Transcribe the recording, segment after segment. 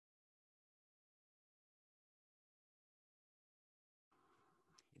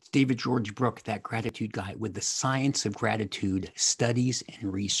It's David George Brooke, that gratitude guy, with the science of gratitude studies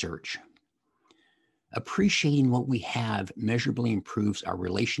and research. Appreciating what we have measurably improves our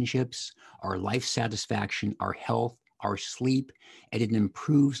relationships, our life satisfaction, our health, our sleep, and it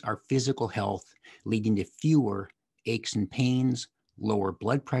improves our physical health, leading to fewer aches and pains, lower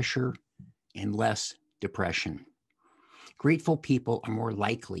blood pressure, and less depression. Grateful people are more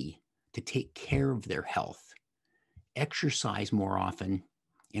likely to take care of their health, exercise more often,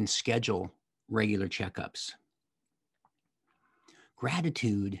 and schedule regular checkups.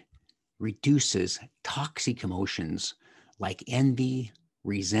 Gratitude reduces toxic emotions like envy,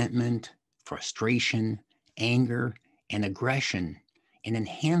 resentment, frustration, anger, and aggression, and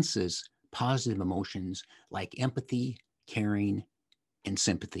enhances positive emotions like empathy, caring, and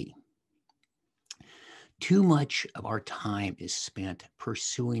sympathy. Too much of our time is spent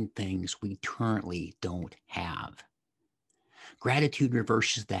pursuing things we currently don't have. Gratitude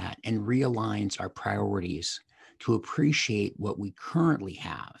reverses that and realigns our priorities to appreciate what we currently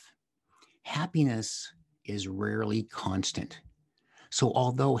have. Happiness is rarely constant. So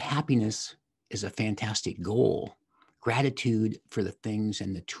although happiness is a fantastic goal, gratitude for the things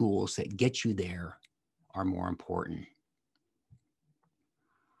and the tools that get you there are more important.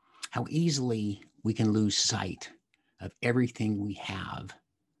 How easily we can lose sight of everything we have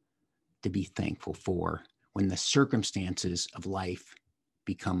to be thankful for when the circumstances of life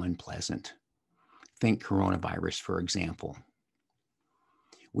become unpleasant. Think coronavirus, for example.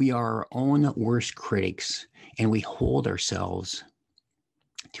 We are our own worst critics, and we hold ourselves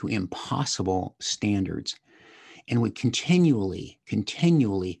to impossible standards, and we continually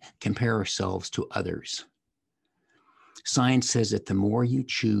compare ourselves to others. Science says that the more you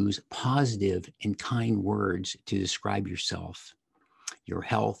choose positive and kind words to describe yourself, your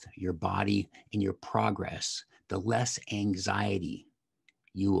health, your body, and your progress, the less anxiety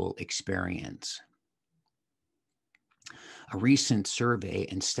you will experience. A recent survey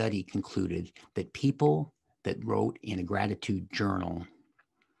and study concluded that people that wrote in a gratitude journal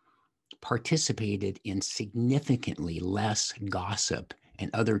participated in significantly less gossip and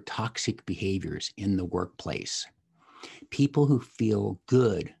other toxic behaviors in the workplace. People who feel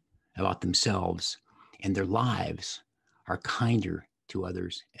good about themselves and their lives are kinder to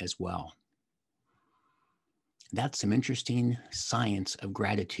others as well. That's some interesting science of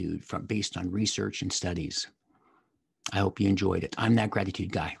gratitude based on research and studies. I hope you enjoyed it. I'm that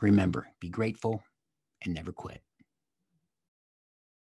gratitude guy. Remember, be grateful and never quit.